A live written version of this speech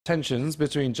Tensions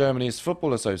between Germany's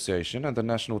Football Association and the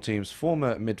national team's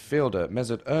former midfielder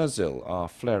Mesut Ozil are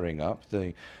flaring up.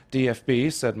 The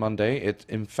DFB said Monday it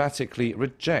emphatically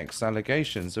rejects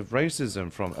allegations of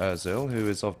racism from Ozil, who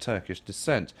is of Turkish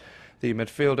descent. The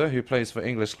midfielder, who plays for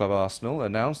English club Arsenal,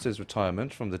 announced his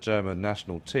retirement from the German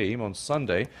national team on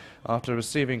Sunday after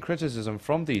receiving criticism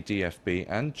from the DFB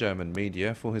and German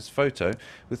media for his photo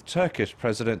with Turkish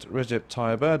President Recep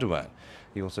Tayyip Erdogan.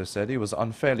 He also said he was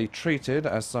unfairly treated,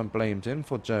 as some blamed him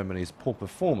for Germany's poor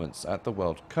performance at the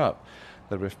World Cup.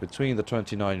 The rift between the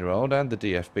 29-year-old and the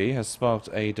DFB has sparked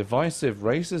a divisive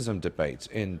racism debate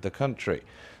in the country.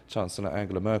 Chancellor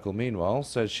Angela Merkel, meanwhile,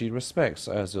 said she respects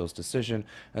Ozil's decision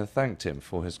and thanked him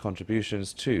for his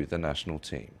contributions to the national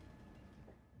team.